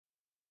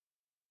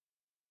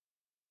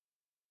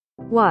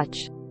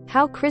Watch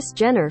how Kris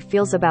Jenner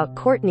feels about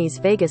Kourtney's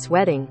Vegas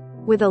wedding.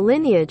 With a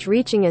lineage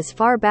reaching as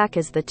far back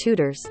as the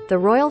Tudors, the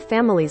royal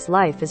family's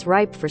life is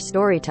ripe for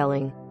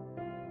storytelling.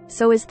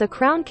 So as The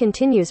Crown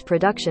continues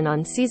production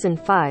on Season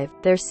 5,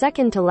 their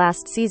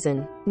second-to-last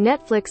season,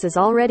 Netflix is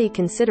already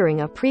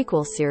considering a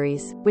prequel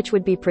series, which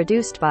would be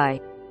produced by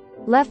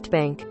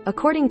Leftbank,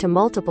 according to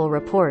multiple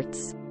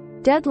reports.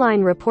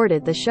 Deadline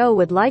reported the show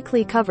would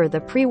likely cover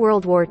the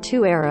pre-World War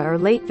II era or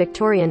late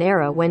Victorian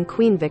era when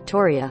Queen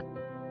Victoria.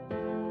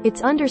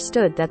 It's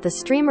understood that the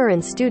streamer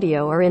and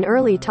studio are in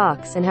early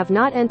talks and have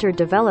not entered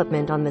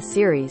development on the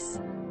series.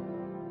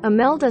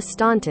 Imelda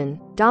Staunton,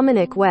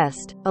 Dominic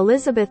West,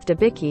 Elizabeth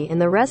Debicki and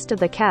the rest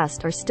of the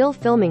cast are still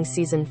filming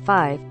Season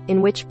 5,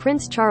 in which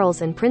Prince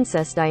Charles and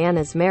Princess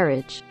Diana's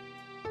marriage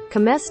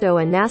commenced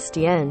a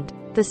nasty end.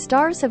 The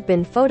stars have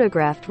been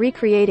photographed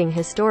recreating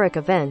historic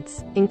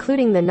events,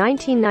 including the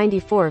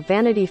 1994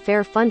 Vanity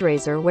Fair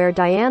fundraiser where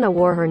Diana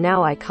wore her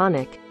now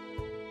iconic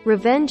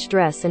revenge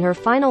dress in her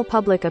final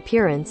public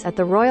appearance at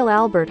the Royal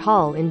Albert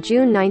Hall in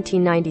June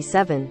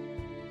 1997.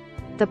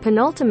 The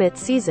penultimate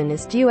season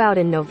is due out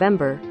in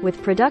November,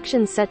 with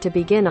production set to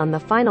begin on the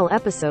final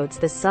episodes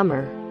this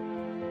summer.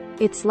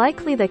 It's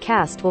likely the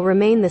cast will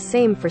remain the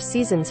same for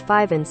Seasons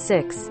 5 and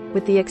 6,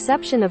 with the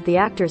exception of the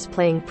actors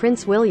playing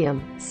Prince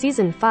William.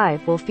 Season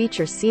 5 will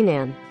feature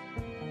Senan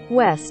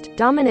West,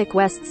 Dominic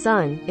West's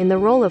son, in the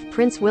role of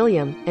Prince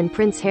William, and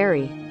Prince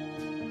Harry.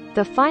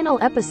 The final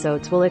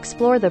episodes will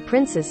explore the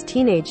prince's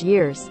teenage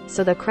years,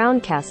 so the Crown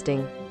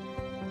casting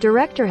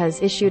director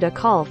has issued a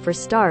call for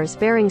stars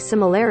bearing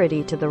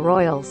similarity to the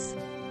royals.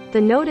 The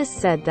notice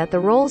said that the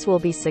roles will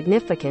be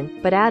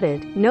significant, but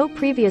added, no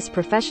previous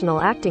professional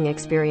acting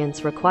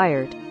experience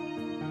required.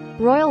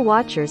 Royal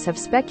watchers have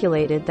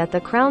speculated that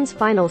The Crown's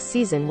final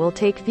season will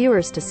take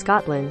viewers to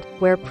Scotland,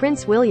 where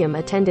Prince William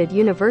attended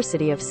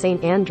University of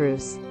St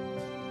Andrews.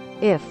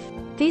 If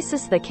this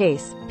is the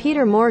case,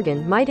 Peter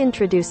Morgan might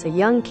introduce a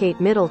young Kate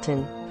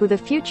Middleton, who the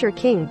future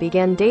king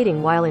began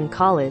dating while in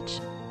college.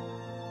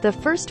 The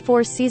first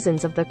 4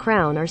 seasons of The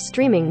Crown are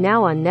streaming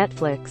now on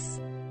Netflix.